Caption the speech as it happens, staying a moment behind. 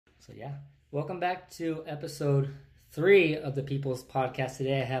So yeah, welcome back to episode 3 of the People's Podcast.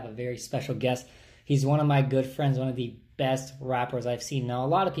 Today I have a very special guest. He's one of my good friends, one of the best rappers I've seen. Now, a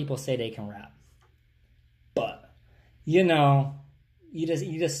lot of people say they can rap, but you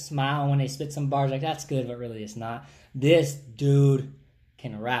just smile when they spit some bars like that's good, but really it's not. This dude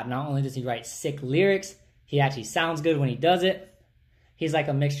can rap. Not only does he write sick lyrics, he actually sounds good when he does it. He's like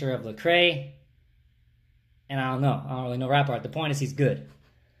a mixture of Lecrae and I don't really know rap art. The point is he's good.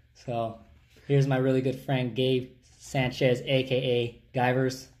 So here's my really good friend Gabe Sanchez, aka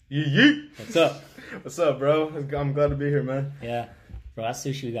Guyvers. Yeet. What's up? What's up, bro? I'm glad to be here, man. Yeah, bro, that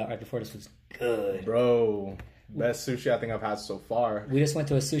sushi we got right before this was good. Bro, best sushi I think I've had so far. We just went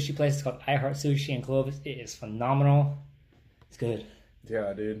to a sushi place. It's called I Heart Sushi in Clovis. It is phenomenal. It's good.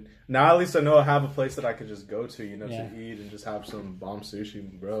 Yeah, dude. Now at least I know I have a place that I could just go to, to eat and just have some bomb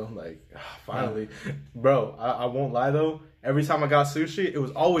sushi, bro. Like, finally. Yeah. Bro, I won't lie, though. Every time I got sushi, it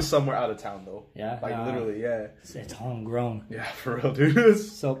was always somewhere out of town, though. Yeah? Like, literally, yeah. It's homegrown. Yeah, for real, dude.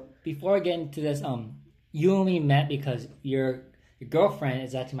 So, before I get into this, you and me met because your girlfriend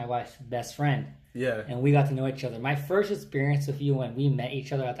is actually my wife's best friend. Yeah. And we got to know each other. My first experience with you when we met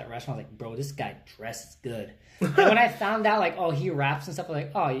each other at that restaurant, I was like, bro, this guy dresses good. And when I found out, like, oh, he raps and stuff, I was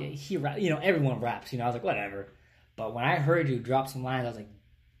like, oh, yeah, he raps. Everyone raps, I was like, whatever. But when I heard you drop some lines, I was like,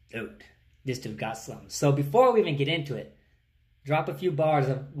 dude, this dude got something. So before we even get into it, drop a few bars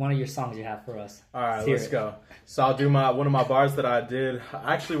of one of your songs you have for us. All right, let's go. So I'll do one of my bars that I did,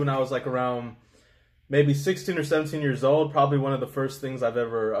 actually, when I was, like, around maybe 16 or 17 years old, probably one of the first things I've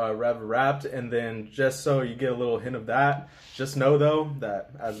ever rapped. And then just so you get a little hint of that, just know, though,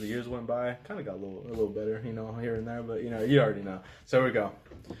 that as the years went by, kind of got a little better, here and there. But, you already know. So here we go.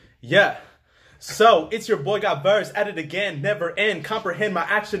 Yeah. So, it's your boy got verse, at it again, never end, comprehend my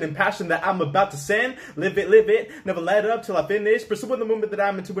action and passion that I'm about to send, live it, never let up till I finish, pursuing the movement that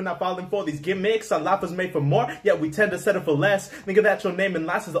I'm into and not falling for these gimmicks, our life was made for more, yet we tend to settle for less, thinking that your name and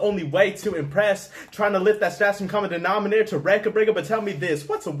last is the only way to impress, trying to lift that stats from common denominator to record breaker, but tell me this,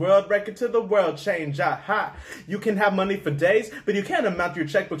 what's a world record to the world change, aha, you can have money for days, but you can't amount your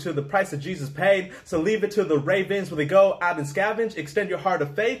checkbook to the price that Jesus paid, so leave it to the ravens where they go out and scavenge, extend your heart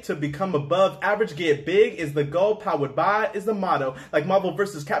of faith to become above average, get big is the goal, powered by is the motto. Like Marvel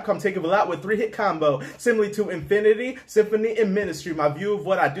versus Capcom, take it all out with 3-hit combo. Similarly to infinity, symphony, and ministry. My view of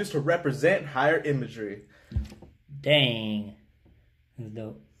what I do is to represent higher imagery. Dang. That's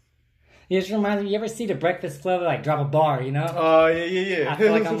dope. It just reminds me, you ever see The Breakfast Club, like, drop a bar, Oh, yeah. I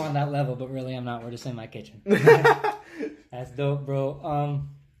feel like I'm on that level, but really I'm not. We're just in my kitchen. That's dope, bro.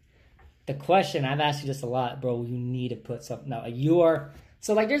 The question, I've asked you this a lot, bro. You need to put something out.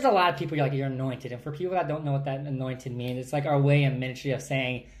 So, like, there's a lot of people, you're anointed. And for people that don't know what that anointed means, it's like our way in ministry of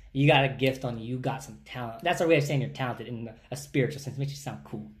saying you got a gift on you, you got some talent. That's our way of saying you're talented in a spiritual sense. It makes you sound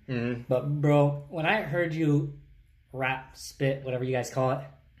cool. Mm-hmm. But, bro, when I heard you rap, spit, whatever you guys call it,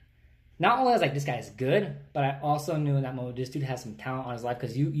 not only was I like, this guy is good, but I also knew in that moment, this dude has some talent on his life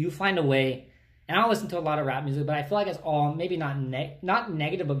because you find a way, and I don't listen to a lot of rap music, but I feel like it's all maybe not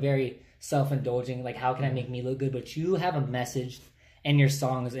negative, but very self-indulging. Like, how can I make me look good? But you have a message and your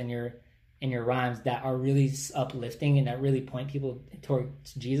songs and your rhymes that are really uplifting and that really point people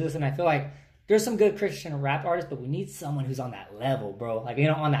towards Jesus. And I feel like there's some good Christian rap artists, but we need someone who's on that level, bro. Like,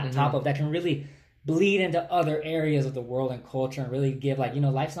 on that top of that can really bleed into other areas of the world and culture and really give, like,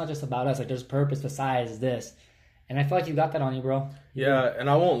 life's not just about us. Like, there's purpose besides this. And I feel like you got that on you, bro. Yeah, and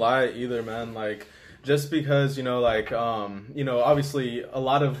I won't lie either, man. Like, just because, obviously a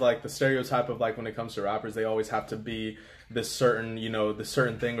lot of, like, the stereotype of, like, when it comes to rappers, they always have to be this certain, the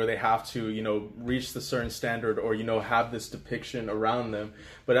certain thing, or they have to, reach the certain standard or, have this depiction around them.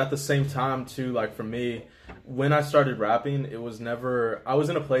 But at the same time, too, like, for me, when I started rapping, I was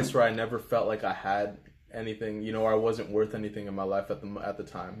in a place where I never felt like I had anything, or I wasn't worth anything in my life at the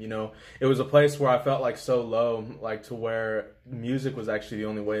time. It was a place where I felt like so low, like to where music was actually the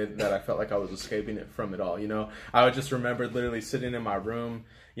only way that I felt like I was escaping it from it all. I would just remember literally sitting in my room,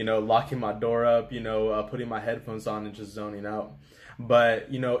 locking my door up, putting my headphones on and just zoning out. But,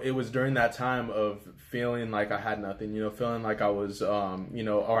 it was during that time of feeling like I had nothing, feeling like I was,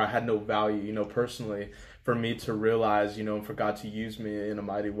 or I had no value, personally, for me to realize, for God to use me in a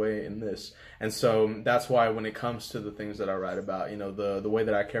mighty way in this. And so that's why when it comes to the things that I write about, the way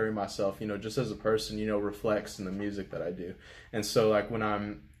that I carry myself, just as a person, reflects in the music that I do. And so, like, when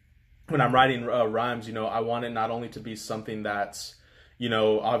I'm writing rhymes, I want it not only to be something that's,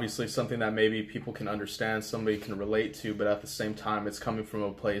 obviously something that maybe people can understand, somebody can relate to, but at the same time, it's coming from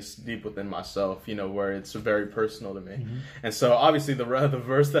a place deep within myself, where it's very personal to me. Mm-hmm. And so obviously the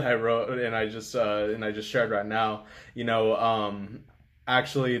verse that I wrote and I just shared right now,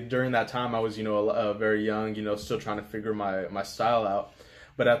 actually, during that time, I was, very young, still trying to figure my style out.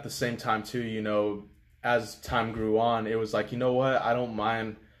 But at the same time, too, as time grew on, it was like, you know what? I don't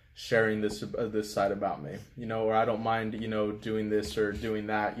mind sharing this side about me, or I don't mind, doing this or doing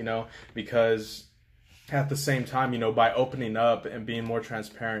that, because at the same time, by opening up and being more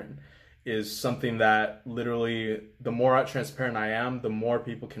transparent is something that literally the more transparent I am, the more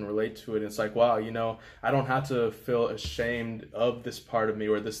people can relate to it. It's like, wow, I don't have to feel ashamed of this part of me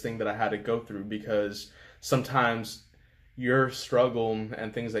or this thing that I had to go through, because sometimes your struggle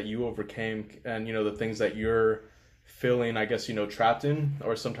and things that you overcame and, the things that you're feeling, I guess, trapped in,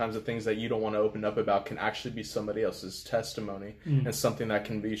 or sometimes the things that you don't want to open up about can actually be somebody else's testimony and something that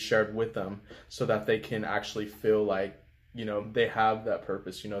can be shared with them so that they can actually feel like, they have that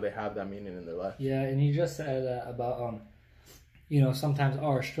purpose, they have that meaning in their life. Yeah, and you just said about, sometimes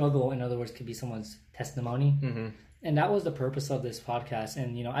our struggle, in other words, could be someone's testimony. Mm-hmm. And that was the purpose of this podcast.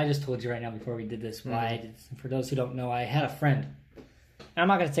 And, I just told you right now before we did this why I did this. And for those who don't know, I had a friend. And I'm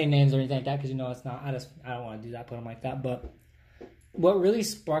not going to say names or anything like that because, it's not, I don't want to do that, put them like that. But what really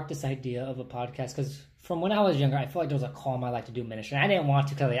sparked this idea of a podcast, because from when I was younger, I felt like there was a call in my life to do ministry. And I didn't want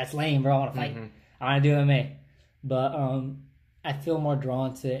to because that's lame, bro. I want to fight. I want to do MMA. But I feel more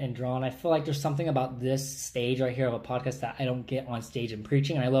drawn to it and drawn. I feel like there's something about this stage right here of a podcast that I don't get on stage and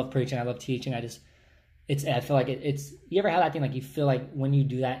preaching. And I love preaching. I love teaching. I feel like it's, you ever have that thing, like you feel like when you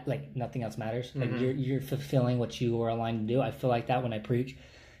do that, like nothing else matters. Like you're fulfilling what you were aligned to do. I feel like that when I preach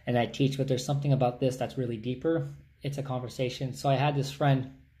and I teach, but there's something about this that's really deeper. It's a conversation. So I had this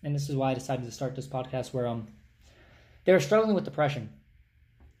friend, and this is why I decided to start this podcast, where they were struggling with depression.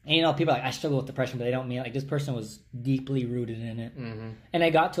 And people are like, I struggle with depression, but they don't mean it. Like this person was deeply rooted in it. And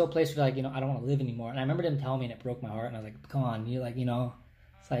I got to a place where like, I don't want to live anymore. And I remember them telling me, and it broke my heart. And I was like, come on, you like,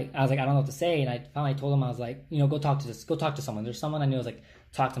 it's like, I was like, I don't know what to say. And I finally told them, I was like, go talk to someone. There's someone I knew. I was like,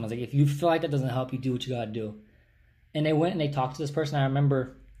 talk to them. I was like, if you feel like that doesn't help you, do what you got to do. And they went and they talked to this person. I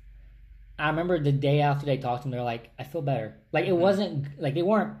remember the day after they talked to them, they're like, I feel better. Like it wasn't, like they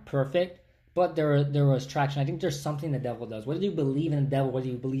weren't perfect, but there was traction. I think there's something the devil does. Whether you believe in the devil, whether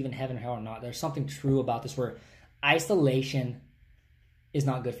you believe in heaven or hell or not, there's something true about this where isolation is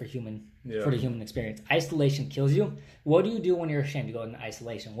not good for the human experience. Isolation kills you. What do you do when you're ashamed to go into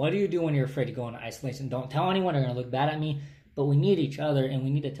isolation? What do you do when you're afraid to go into isolation? Don't tell anyone, they're going to look bad at me. But we need each other, and we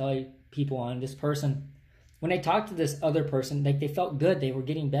need to tell people on this person. When they talked to this other person, like they felt good, they were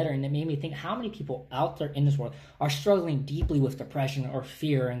getting better, and it made me think how many people out there in this world are struggling deeply with depression or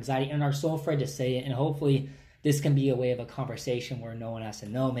fear or anxiety and are so afraid to say it. And hopefully this can be a way of a conversation where no one has to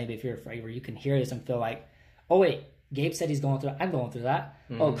know. Maybe if you're afraid, where you can hear this and feel like, oh wait, Gabe said he's going through that. I'm going through that.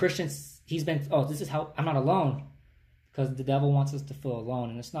 Oh, Christians, this is how, I'm not alone. Because the devil wants us to feel alone,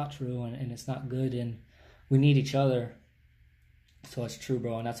 and it's not true, and it's not good, and we need each other. So it's true,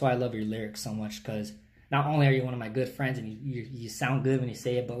 bro, and that's why I love your lyrics so much, because not only are you one of my good friends, and you sound good when you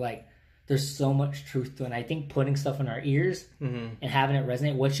say it, but like, there's so much truth to it. And I think putting stuff in our ears and having it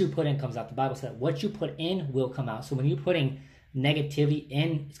resonate, what you put in comes out. The Bible said what you put in will come out. So when you're putting negativity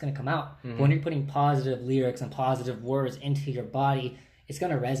in, it's going to come out. But when you're putting positive lyrics and positive words into your body, it's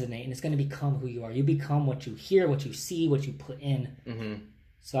going to resonate, and it's going to become who you are. You become what you hear, what you see, what you put in.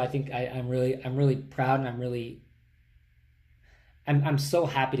 So I think I'm really proud, and I'm so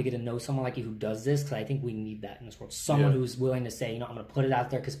happy to get to know someone like you who does this, because I think we need that in this world. Someone who's willing to say, I'm going to put it out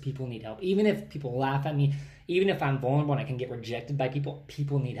there because people need help. Even if people laugh at me, even if I'm vulnerable and I can get rejected by people,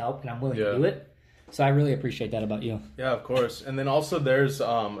 people need help, and I'm willing to do it. So I really appreciate that about you. Yeah, of course. And then also there's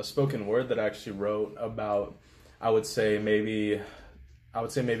a spoken word that I actually wrote about, I would say maybe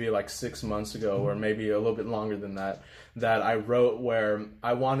like 6 months ago, or maybe a little bit longer than that I wrote, where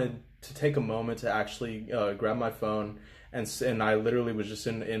I wanted to take a moment to actually grab my phone, and I literally was just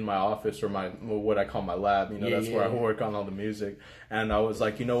in my office, or what I call my lab, that's where I work on all the music. And I was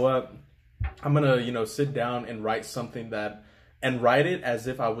like, you know what? I'm going to, sit down and write something and write it as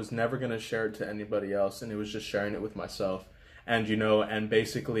if I was never going to share it to anybody else. And it was just sharing it with myself. And, and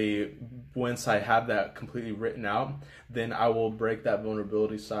basically once I have that completely written out, then I will break that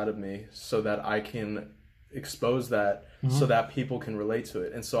vulnerability side of me so that I can expose that so that people can relate to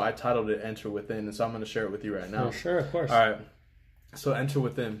it. And so I titled it Enter Within. And so I'm going to share it with you right now. For sure, of course. All right. So Enter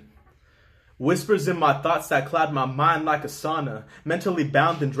Within. Whispers in my thoughts that cloud my mind like a sauna. Mentally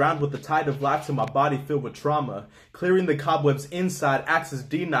bound and drowned with the tide of life to my body filled with trauma. Clearing the cobwebs inside, access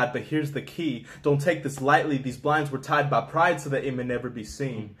denied, but here's the key. Don't take this lightly, these blinds were tied by pride so that it may never be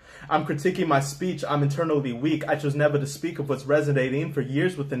seen. I'm critiquing my speech, I'm internally weak. I chose never to speak of what's resonating for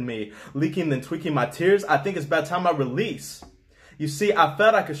years within me. Leaking then tweaking my tears, I think it's about time I release. You see, I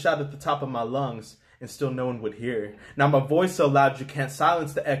felt I could shout at the top of my lungs. and still no one would hear. Now my voice so loud you can't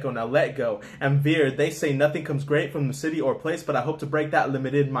silence the echo, now let go and veer. They say nothing comes great from the city or place, but I hope to break that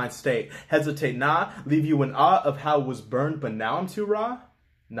limited mind state. Hesitate, nah, leave you in awe of how it was burned, but now I'm too raw?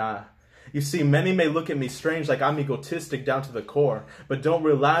 Nah. You see, many may look at me strange like I'm egotistic down to the core, but don't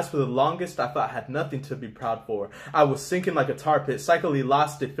realize for the longest I thought I had nothing to be proud for. I was sinking like a tar pit, psychically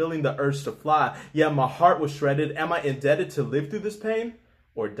lost it, feeling the urge to fly. Yeah, my heart was shredded. Am I indebted to live through this pain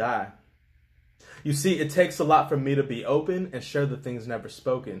or die? You see, it takes a lot for me to be open and share the things never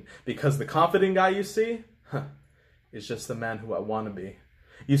spoken, because the confident guy you see, is just the man who I want to be.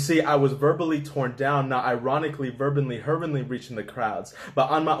 You see, I was verbally torn down, not ironically, verbally, hurriedly reaching the crowds. But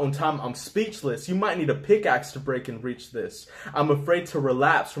on my own time, I'm speechless. You might need a pickaxe to break and reach this. I'm afraid to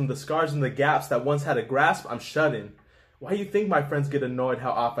relapse from the scars and the gaps that once had a grasp. I'm shut in. Why you think my friends get annoyed how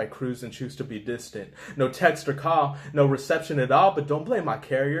off I cruise and choose to be distant? No text or call, no reception at all, but don't blame my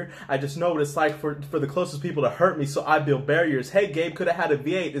carrier. I just know what it's like for the closest people to hurt me, so I build barriers. Hey, Gabe, could have had a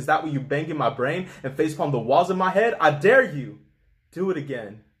V8. Is that what you bang in my brain and facepalm the walls in my head? I dare you. Do it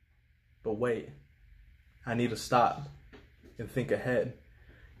again. But wait, I need to stop and think ahead.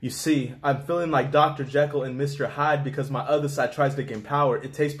 You see, I'm feeling like Dr. Jekyll and Mr. Hyde because my other side tries to gain power.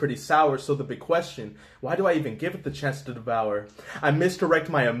 It tastes pretty sour, so the big question, why do I even give it the chance to devour? I misdirect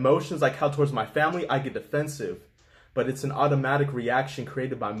my emotions like how towards my family I get defensive. But it's an automatic reaction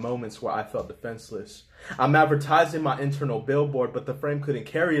created by moments where I felt defenseless. I'm advertising my internal billboard, but the frame couldn't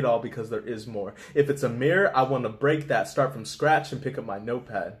carry it all because there is more. If it's a mirror, I want to break that, start from scratch, and pick up my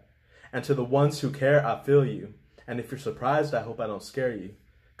notepad. And to the ones who care, I feel you. And if you're surprised, I hope I don't scare you.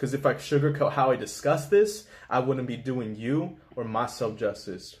 Because if I sugarcoat how I discuss this, I wouldn't be doing you or myself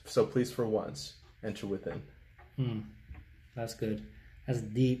justice. So please, for once, enter within. That's good. That's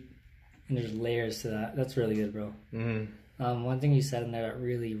deep. And there's layers to that. That's really good, bro. One thing you said in there that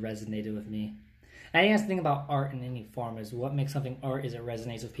really resonated with me. I think that's the thing about art in any form is what makes something art is it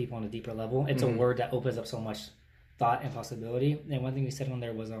resonates with people on a deeper level. It's a word that opens up so much thought and possibility. And one thing you said on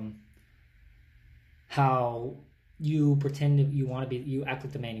there was how you pretend that you want to be, you act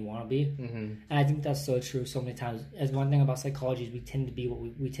like the man you want to be. And I think that's so true so many times. As one thing about psychology is we tend to be what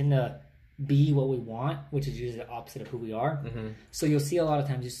we want, which is usually the opposite of who we are. So you'll see a lot of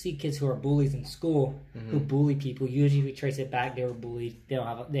times, you see kids who are bullies in school who bully people. Usually we trace it back, they were bullied, they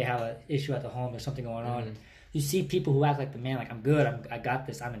have an issue at the home, there's something going on. You see people who act like the man, like I'm good, I got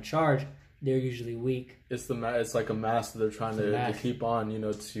this, I'm in charge. They're usually weak. It's like a mask that they're trying to keep on,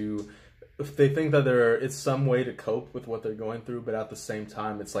 if they think that it's some way to cope with what they're going through, but at the same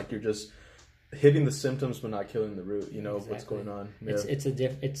time, it's like you're just hitting the symptoms but not killing the root, of what's going on. Yeah.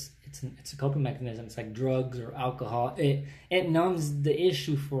 It's a coping mechanism. It's like drugs or alcohol. It numbs the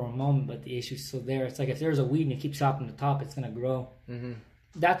issue for a moment, but the issue's still there. It's like if there's a weed and you keep chopping the top, it's gonna grow.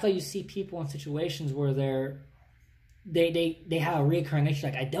 That's why you see people in situations where they have a recurring issue.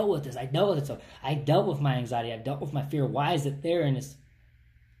 Like I dealt with this. So I dealt with my anxiety. I dealt with my fear. Why is it there? And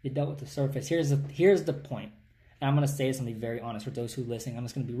it dealt with the surface. Here's the point. And I'm gonna say something very honest for those who listen. I'm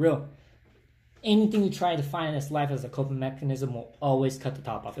just gonna be real. Anything you try to find in this life as a coping mechanism will always cut the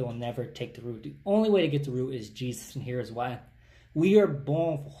top off. It will never take the root. The only way to get the root is Jesus, and here is why. We are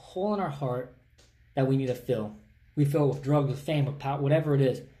born with a hole in our heart that we need to fill. We fill it with drugs, with fame, with power, whatever it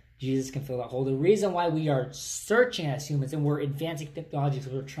is. Jesus can fill that hole. The reason why we are searching as humans and we're advancing technology is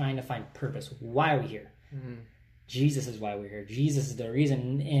we're trying to find purpose. Why are we here? Jesus is why we're here. Jesus is the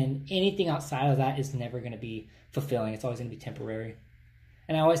reason, and anything outside of that is never going to be fulfilling. It's always going to be temporary.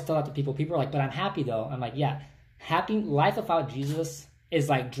 And I always tell that to people. People are like, but I'm happy though. I'm like, yeah, happy life without Jesus is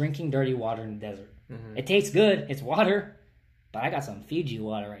like drinking dirty water in the desert. It tastes good. It's water, but I got some Fiji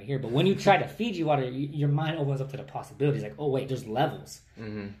water right here. But when you try to Fiji water, your mind opens up to the possibilities. Like, oh wait, there's levels.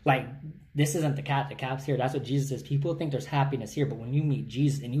 Like this isn't the cap. The cap's here. That's what Jesus is. People think there's happiness here, but when you meet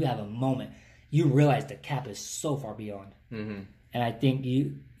Jesus and you have a moment, you realize the cap is so far beyond. And I think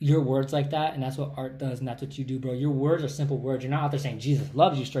your words like that, and that's what art does, and that's what you do, bro. Your words are simple words. You're not out there saying Jesus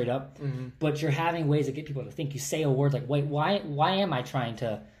loves you straight up, but you're having ways to get people to think. You say a word like, wait, why am I trying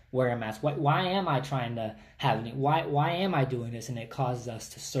to wear a mask? Why am I trying to have any? Why am I doing this? And it causes us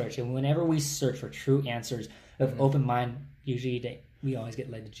to search. And whenever we search for true answers of open mind, usually we always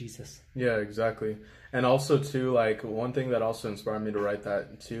get led to Jesus. Yeah, exactly. And also too, like one thing that also inspired me to write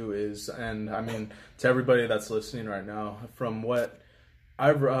that too is, and I mean to everybody that's listening right now, from what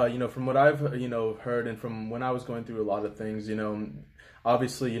I've heard, and from when I was going through a lot of things,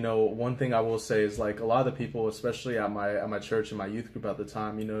 obviously, one thing I will say is like a lot of the people, especially at my church and my youth group at the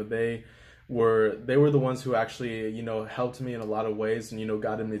time, they were the ones who actually, you know, helped me in a lot of ways and, you know,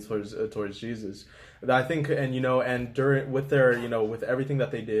 guided me towards Jesus. I think, and, you know, and with their, you know, with everything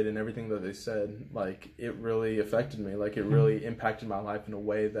that they did and everything that they said, like, it really affected me. Like, it really impacted my life in a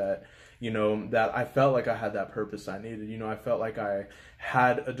way that, you know, that I felt like I had that purpose I needed. You know, I felt like I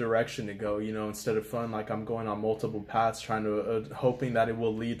had a direction to go, you know, instead of feeling like I'm going on multiple paths, trying to, hoping that it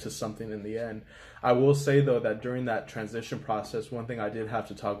will lead to something in the end. I will say, though, that during that transition process, one thing I did have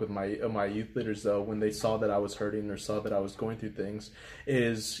to talk with my youth leaders, though, when they saw that I was hurting or saw that I was going through things,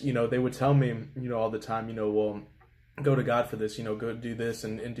 is, you know, they would tell me, you know, all the time, you know, well, go to God for this, you know, go do this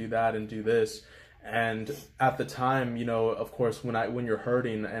and do that and do this. And at the time, you know, of course, when you're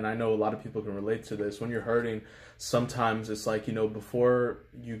hurting, and I know a lot of people can relate to this, when you're hurting, sometimes it's like, you know, before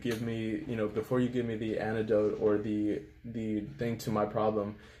you give me the antidote or the thing to my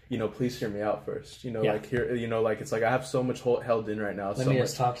problem, you know, please hear me out first. You know, like here, you know, like it's like I have so much held in right now. Let me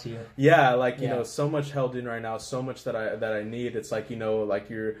just talk to you. Yeah, like, you know, so much held in right now, so much that I need. It's like, you know, like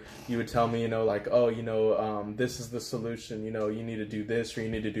you would tell me, you know, like, oh, you know, this is the solution. You know, you need to do this or you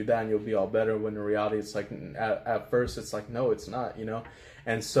need to do that, and you'll be all better. When in reality, it's like at first, it's like, no, it's not. You know,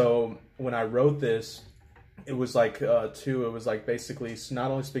 and so when I wrote this, it was like it was like basically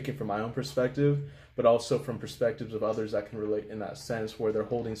not only speaking from my own perspective, but also from perspectives of others that can relate in that sense, where they're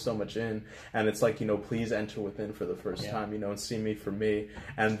holding so much in, and it's like, you know, please enter within for the first time, you know, and see me for me,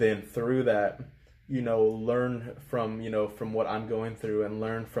 and then through that, you know, learn from, you know, from what I'm going through and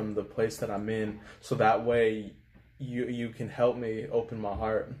learn from the place that I'm in, so that way you can help me open my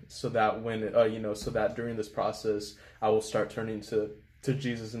heart, so that when you know, so that during this process I will start turning to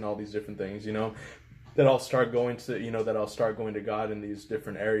Jesus and all these different things, you know, that I'll start going to God in these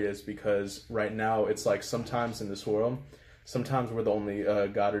different areas, because right now it's like sometimes in this world, sometimes we're the only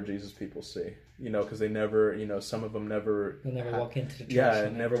God or Jesus people see, you know, because they never, you know, some of them never walk into the church. Yeah,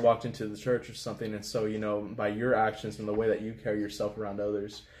 never walked into the church or something. And so, you know, by your actions and the way that you carry yourself around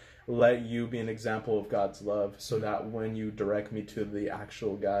others, let you be an example of God's love, so that when you direct me to the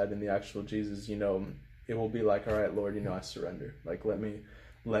actual God and the actual Jesus, you know, it will be like, all right, Lord, you know, I surrender. Like, let me,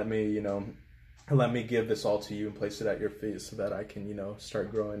 you know, let me give this all to you and place it at your feet, so that I can, you know, start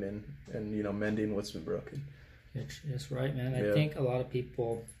growing and you know, mending what's been broken. It's right, man. I think a lot of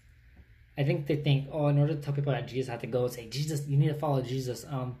people, I think they think, oh, in order to tell people that Jesus had to go and say, Jesus, you need to follow Jesus.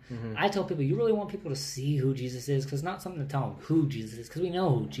 I tell people, you really want people to see who Jesus is, because it's not something to tell them who Jesus is, because we know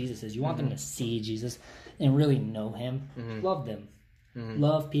who Jesus is. You want them to see Jesus and really know him. Love them.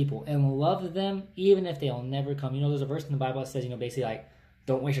 Love people and love them even if they'll never come. You know, there's a verse in the Bible that says, you know, basically like,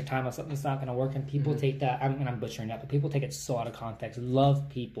 don't waste your time on something that's not going to work. And people take that, I'm butchering that, but people take it so out of context. Love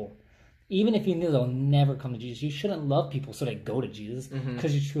people. Even if you knew they'll never come to Jesus, you shouldn't love people so they go to Jesus,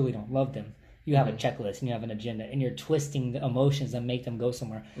 because you truly don't love them. You have a checklist and you have an agenda, and you're twisting the emotions that make them go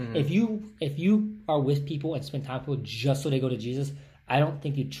somewhere. If you are with people and spend time with people just so they go to Jesus, I don't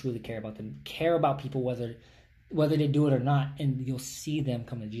think you truly care about them. Care about people whether they do it or not, and you'll see them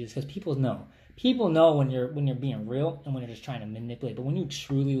come to Jesus, because people know. People know when you're being real and when you're just trying to manipulate. But when you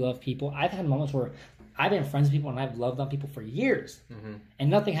truly love people, I've had moments where I've been friends with people and I've loved on people for years, and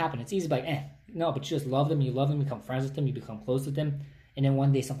nothing happened. It's easy to be like, no, but you just love them, you become friends with them, you become close with them, and then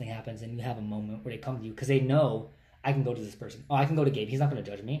one day something happens and you have a moment where they come to you because they know, I can go to this person. Oh, I can go to Gabe. He's not going to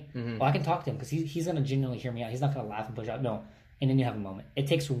judge me. Oh, I can talk to him because he's going to genuinely hear me out. He's not going to laugh and push out. No. And then you have a moment. It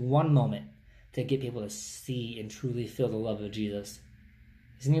takes one moment to get people to see and truly feel the love of Jesus.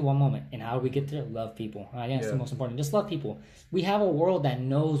 Isn't it one moment? And how do we get there? Love people. I think that's the most important. Just love people. We have a world that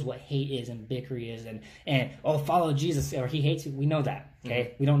knows what hate is and bickery is and follow Jesus or he hates you. We know that.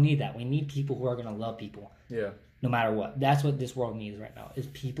 Okay? We don't need that. We need people who are going to love people. Yeah. No matter what. That's what this world needs right now, is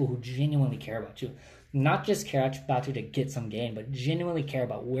people who genuinely care about you. Not just care about you to get some gain, but genuinely care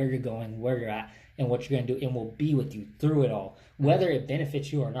about where you're going, where you're at, and what you're going to do, and will be with you through it all. Whether it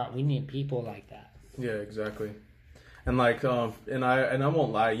benefits you or not, we need people like that. Yeah, exactly. And like, and I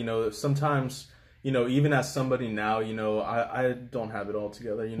won't lie, you know, sometimes, you know, even as somebody now, you know, I don't have it all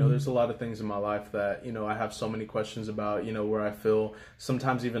together. You know, there's a lot of things in my life that, you know, I have so many questions about, you know, where I feel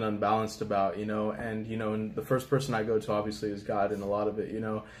sometimes even unbalanced about, you know, and the first person I go to obviously is God in a lot of it, you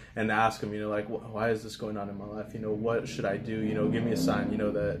know, and ask him, you know, like, why is this going on in my life? You know, what should I do? You know, give me a sign, you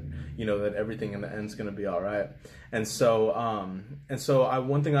know, that everything in the end's going to be all right. And so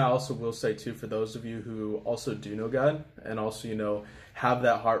one thing I also will say too, for those of you who also do know God and also, you know, have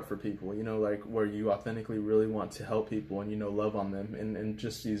that heart for people, you know, like where you authentically really want to help people and, you know, love on them in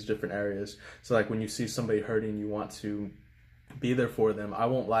just these different areas. So like when you see somebody hurting, you want to be there for them. I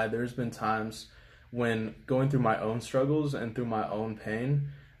won't lie. There's been times when going through my own struggles and through my own pain,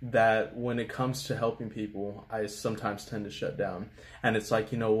 that when it comes to helping people, I sometimes tend to shut down. And it's like,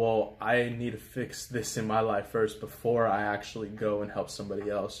 well, I need to fix this in my life first before I actually go and help somebody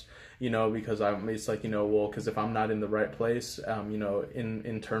else. Because it's like, well, because if I'm not in the right place,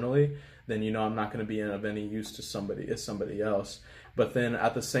 internally, then, I'm not going to be of any use to somebody else. But then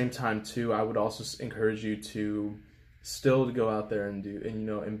at the same time too, I would also encourage you to still go out there and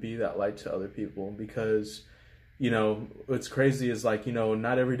and be that light to other people, because what's crazy is like,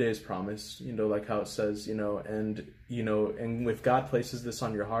 not every day is promised, like how it says, and if God places this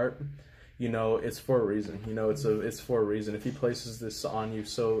on your heart, it's for a reason. It's for a reason. If he places this on you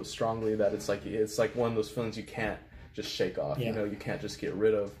so strongly that it's like one of those feelings you can't just shake off. Yeah. You can't just get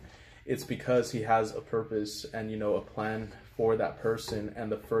rid of. It's because he has a purpose and a plan for that person,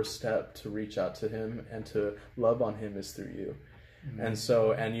 and the first step to reach out to him and to love on him is through you. Mm-hmm. And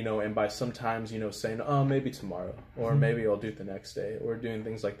so, and by sometimes saying, oh, maybe tomorrow, or maybe I'll do it the next day, or doing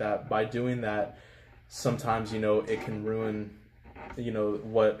things like that. By doing that, sometimes it can ruin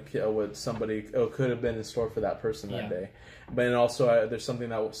what somebody could have been in store for that person that day. But and also there's something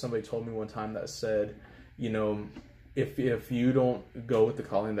that somebody told me one time that said, if you don't go with the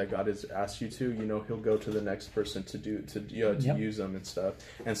calling that God has asked you to, he'll go to the next person to use them and stuff.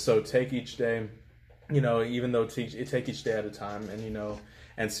 And so take each day, even though take each day at a time,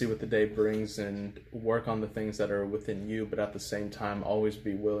 and see what the day brings, and work on the things that are within you, but at the same time always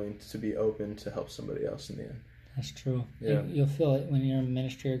be willing to be open to help somebody else in the end. That's true. Yeah. You'll feel it when you're in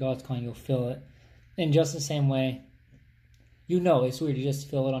ministry or God's calling. You'll feel it in just the same way. It's weird. You just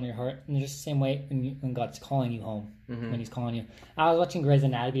feel it on your heart, in just the same way when God's calling you home. When he's calling you. I was watching Grey's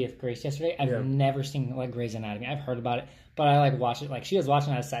Anatomy with Grace yesterday. I've never seen Grey's Anatomy. I've heard about it, but I watched it. She was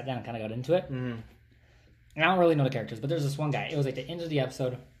watching, I sat down and kind of got into it. And I don't really know the characters, but there's this one guy. It was the end of the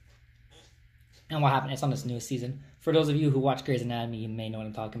episode, and what happened? It's on this newest season. For those of you who watch Grey's Anatomy, you may know what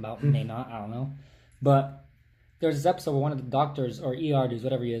I'm talking about. May not. I don't know. But there's this episode where one of the doctors or ER dudes,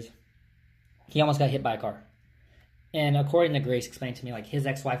 whatever he is, he almost got hit by a car. And according to Grace, explained to me, his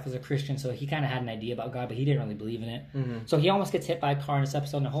ex-wife was a Christian, so he kind of had an idea about God, but he didn't really believe in it. So he almost gets hit by a car in this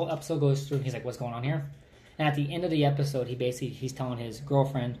episode, and the whole episode goes through, and he's like, what's going on here? And at the end of the episode, he's telling his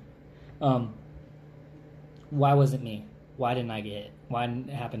girlfriend, why was it me? Why didn't I get hit? Why didn't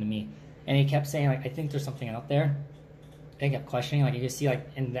it happen to me? And he kept saying, I think there's something out there. They kept questioning, you could see,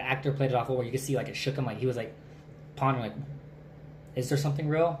 and the actor played it off where you could see, it shook him, he was, pondering, is there something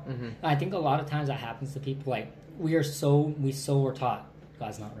real? I think a lot of times that happens to people, we were taught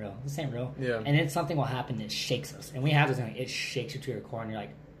God's not real. This ain't real. Yeah. And then something will happen that shakes us. And we have this thing, it shakes you to your core, and you're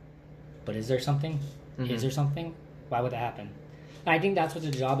like, but is there something? Is there something? Why would that happen? And I think that's what the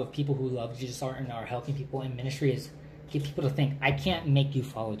job of people who love Jesus are and are helping people in ministry is get people to think, I can't make you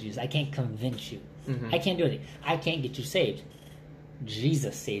follow Jesus. I can't convince you. I can't do anything. I can't get you saved.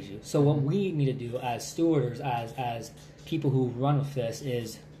 Jesus saves you. So what we need to do as stewards, as people who run with this,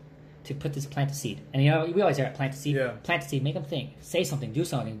 is to plant a seed. And we always hear it, plant a seed. Yeah. Plant a seed, make them think, say something, do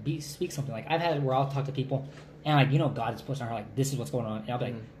something, speak something. I've had it where I'll talk to people and God is pushing on her, this is what's going on. And I'll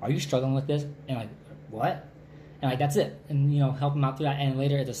be are you struggling with this? And what? And that's it. And help them out through that. And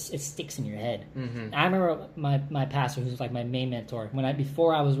later it sticks in your head. I remember my pastor, who's my main mentor,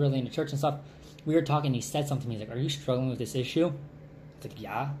 before I was really into church and stuff, we were talking, he said something to me, he's are you struggling with this issue? It's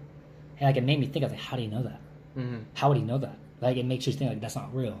yeah. And it made me think, I was how do you know that? How would he know that? It makes you think that's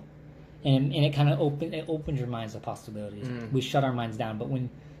not real. And it kind of opens your minds to possibilities. We shut our minds down, but when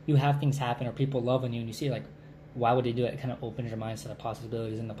you have things happen or people love on you and you see why would they do it? It kind of opens your minds to the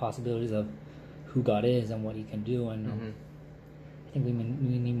possibilities and the possibilities of who God is and what he can do. And I think we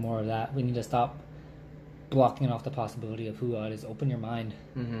need more of that. We need to stop blocking off the possibility of who God is. Open your mind.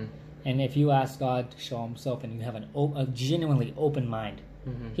 And if you ask God to show himself and you have a genuinely open mind,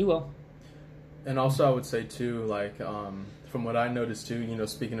 he will. And also I would say too, from what I noticed too,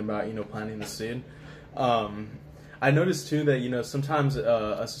 speaking about, planting the seed, I noticed too that, sometimes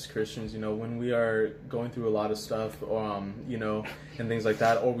us as Christians, when we are going through a lot of stuff, and things like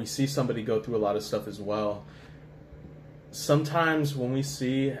that, or we see somebody go through a lot of stuff as well, sometimes when we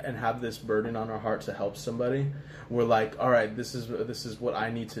see and have this burden on our heart to help somebody, we're like, all right, this is what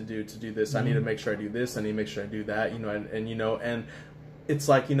I need to do this. I need to make sure I do this. I need to make sure I do that, and it's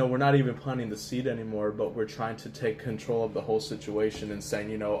we're not even planting the seed anymore, but we're trying to take control of the whole situation and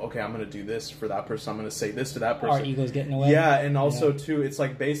saying, okay, I'm going to do this for that person. I'm going to say this to that person. Our ego's getting away. Yeah, and also too, it's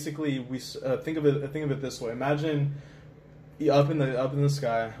basically we think of it this way. Imagine, up in the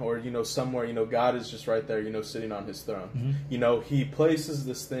sky, or somewhere, God is just right there, sitting on his throne. He places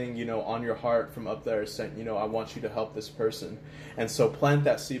this thing, on your heart from up there, saying, I want you to help this person, and so plant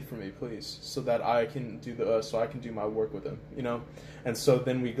that seed for me, please, so that I can do my work with him. And so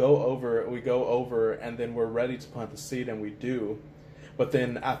then we go over, and then we're ready to plant the seed, and we do. But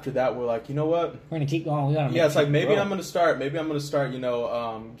then after that, we're like, you know what? We're gonna keep going. It's like maybe I'm gonna start.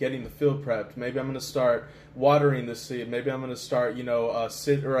 Getting the field prepped. Maybe I'm gonna start watering the seed. Maybe I'm gonna start,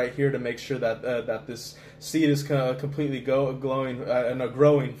 sit right here to make sure that that this seed is completely growing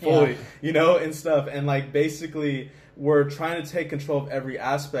fully, and stuff. And like basically, we're trying to take control of every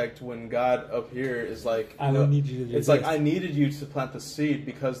aspect when God up here is like, I need you to do it's this. like I needed you to plant the seed,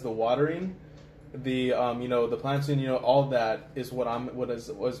 because the watering, the the planting, all that is what I'm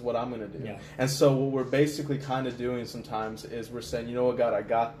gonna do. Yeah. And so what we're basically kind of doing sometimes is we're saying, you know what, God, I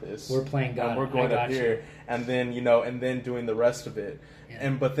got this. We're playing God. And we're going up here, you. and then and then doing the rest of it.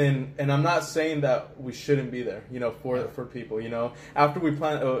 Yeah. And I'm not saying that we shouldn't be there, for people, after we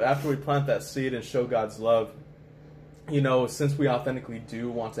plant that seed and show God's love. Since we authentically do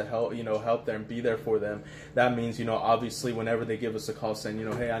want to help them, be there for them, that means, obviously whenever they give us a call saying,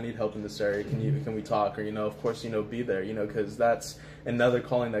 hey, I need help in this area, can we talk? Or, of course, be there, because that's another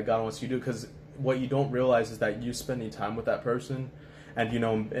calling that God wants you to do. Because what you don't realize is that you spending time with that person, and,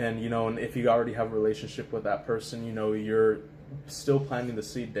 and if you already have a relationship with that person, you're still planting the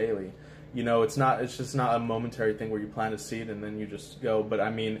seed daily. It's just not a momentary thing where you plant a seed and then you just go. But I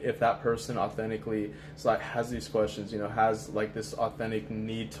mean, if that person authentically has these questions, has like this authentic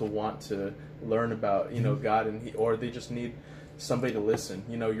need to want to learn about, God, or they just need somebody to listen,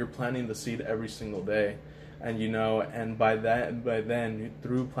 you're planting the seed every single day. And, and by then,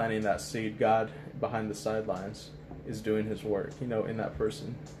 through planting that seed, God behind the sidelines is doing his work, in that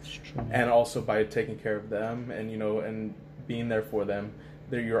person. And also by taking care of them and, and being there for them,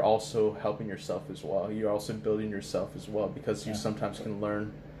 you're also helping yourself as well. You're also building yourself as well, because you sometimes can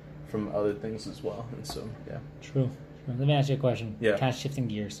learn from other things as well. And so, yeah. True. Let me ask you a question. Yeah. Kind of shifting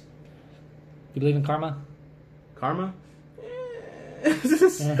gears. Do you believe in karma? Karma?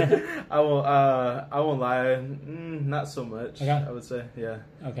 I won't lie. Not so much. Okay. I would say, yeah.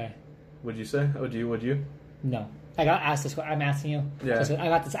 Okay. Would you say? Would you? No. I got asked this. I'm asking you. Yeah. I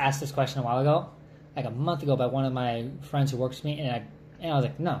got asked this question a while ago, like a month ago, by one of my friends who works with me, and I was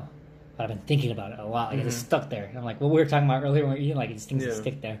like, no. But I've been thinking about it a lot. Like, it's stuck there. And I'm like, what we were talking about earlier when we were eating, like, these things that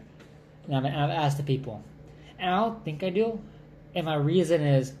stick there. And I've asked the people. And I don't think I do. And my reason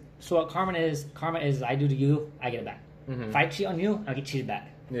is, so what karma is I do to you, I get it back. If I cheat on you, I get cheated back.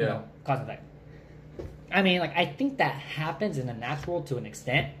 Yeah. Cause and effect. I mean, like, I think that happens in the natural world to an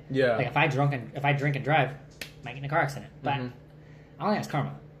extent. Yeah. Like, if I drink and drive, I might get in a car accident. But I don't think that's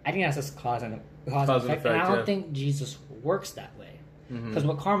karma. I think that's just cause and effect. And I don't think Jesus works that way. Because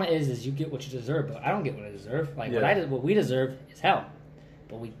what karma is you get what you deserve, but I don't get what I deserve. Like, what we deserve is hell.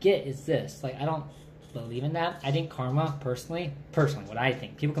 What we get is this. Like, I don't believe in that. I think karma, personally, what I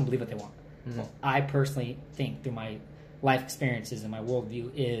think, people can believe what they want. What I personally think through my life experiences and my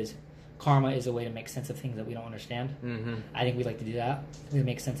worldview is karma is a way to make sense of things that we don't understand. I think we like to do that. We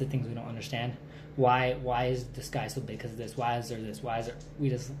make sense of things we don't understand. Why is the sky so big because of this? Why is there this? Why is there...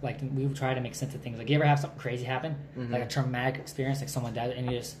 We try to make sense of things. Like, you ever have something crazy happen? Like a traumatic experience, like someone died,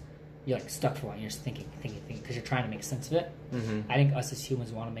 and you're like stuck for a while. You're just thinking, because you're trying to make sense of it. I think us as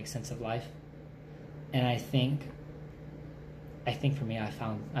humans want to make sense of life. And I think for me, I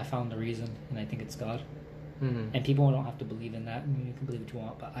found the reason, and I think it's God. And people don't have to believe in that. I mean, you can believe what you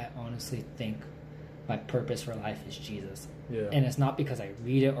want, but I honestly think my purpose for life is Jesus. Yeah. And it's not because I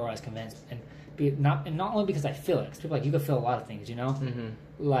read it or I was convinced, and not only because I feel it. Because people you can feel a lot of things,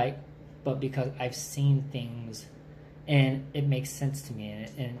 like, but because I've seen things, and it makes sense to me,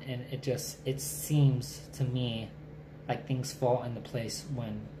 and it seems to me like things fall into place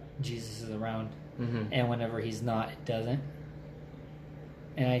when Jesus is around, and whenever he's not, it doesn't.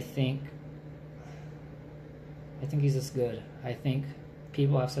 And I think he's just good. I think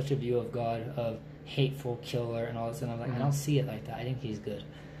people have such a view of God of hateful killer and all this, and I'm like, I don't see it like that. I think he's good.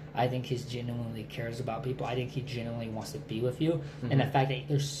 I think he genuinely cares about people. I think he genuinely wants to be with you. And the fact that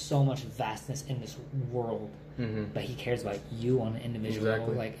there's so much vastness in this world, but he cares about you on an individual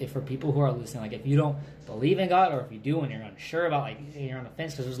level. Like, if for people who are listening, like, if you don't believe in God, or if you do and you're unsure about, like, you're on the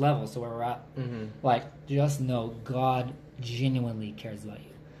fence, because there's levels to where we're at. Like, just know God genuinely cares about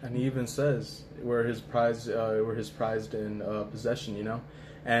you. And he even says we're his prized in possession,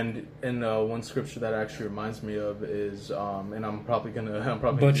 And one scripture that actually reminds me of is, and I'm probably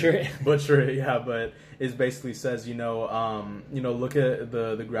butcher it, yeah, but it basically says, look at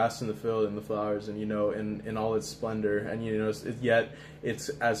the grass in the field and the flowers, and in all its splendor, and yet it's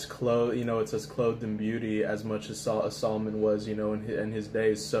as clothed, it's as clothed in beauty as much as Solomon was, in his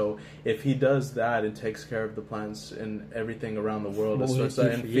days. So if he does that and takes care of the plants and everything around the world,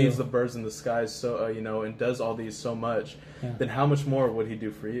 and feeds the birds in the skies, so and does all these so much, then how much more would he do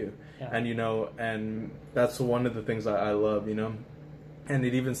for you? Yeah. And and that's one of the things I love, and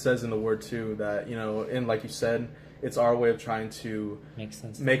it even says in the word too that and like you said, it's our way of trying to make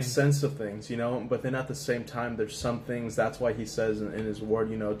sense of things, but then at the same time there's some things, that's why he says in his word,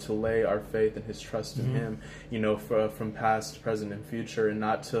 to lay our faith and his trust in him, from past, present, and future, and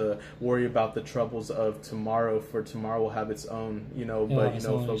not to worry about the troubles of tomorrow, for tomorrow will have its own, but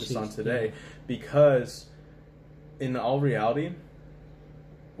focus on today, because in all reality,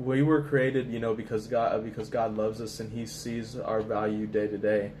 we were created, because God loves us and he sees our value day to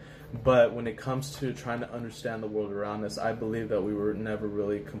day. But when it comes to trying to understand the world around us, I believe that we were never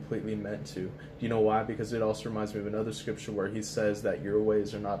really completely meant to. Do you know why? Because it also reminds me of another scripture where he says that your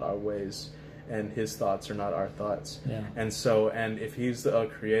ways are not our ways and his thoughts are not our thoughts. Yeah. And if he's a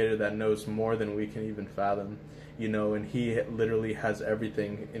creator that knows more than we can even fathom, and he literally has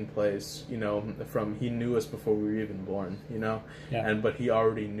everything in place, from he knew us before we were even born, but he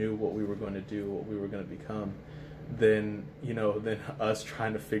already knew what we were going to do, what we were going to become. Then us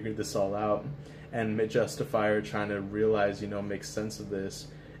trying to figure this all out and justify or trying to realize, make sense of this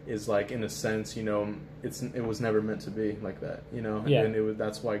is like, in a sense, it was never meant to be like that, and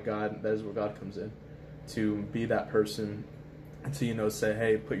that's why that is where God comes in, to be that person, to say,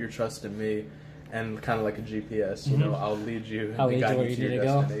 hey, put your trust in me, and kind of like a GPS, I'll lead you and guide you to your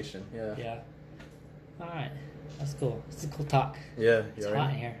destination. Yeah. All right, that's cool. It's a cool talk. Yeah, it's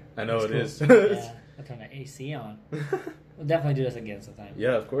hot in here. I know it is. Yeah. I'll turn the AC on. We'll definitely do this again sometime.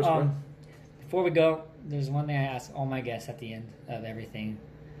 Yeah, of course, bro. Before we go, there's one thing I ask all my guests at the end of everything.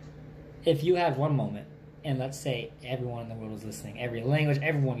 If you had one moment, and let's say everyone in the world was listening, every language, you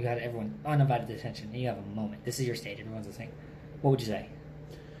had everyone undivided attention, and you have a moment. This is your stage. Everyone's listening. What would you say?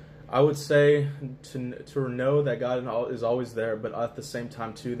 I would say to know that God is always there, but at the same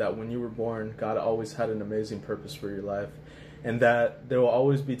time, too, that when you were born, God always had an amazing purpose for your life. And that there will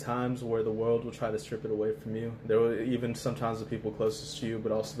always be times where the world will try to strip it away from you. There will even sometimes the people closest to you,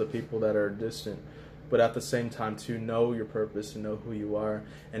 but also the people that are distant. But at the same time, to know your purpose and know who you are,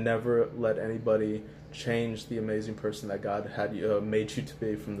 and never let anybody change the amazing person that God had made you to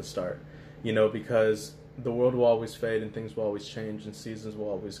be from the start. Because the world will always fade and things will always change and seasons will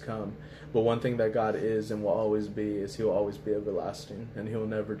always come. But one thing that God is and will always be is he'll always be everlasting, and he'll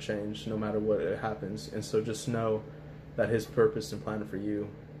never change no matter what happens. And so just know that his purpose and plan for you,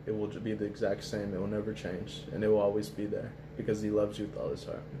 it will be the exact same. It will never change, and it will always be there because he loves you with all his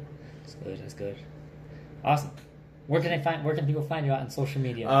heart. That's good. Awesome. Where can people find you out on social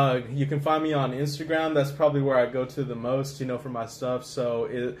media? You can find me on Instagram. That's probably where I go to the most, for my stuff.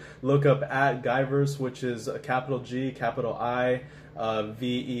 So look up at Guyverse, which is a capital G, capital I,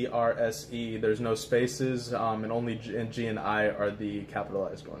 VERSE. There's no spaces, and only G and I are the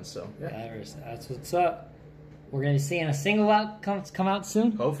capitalized ones. So yeah. Guyverse, that's what's up. We're going to be seeing a single out come out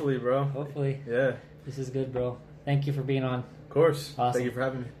soon. Hopefully, bro. Hopefully. Yeah. This is good, bro. Thank you for being on. Of course. Awesome. Thank you for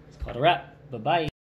having me. It's called a wrap. Bye-bye.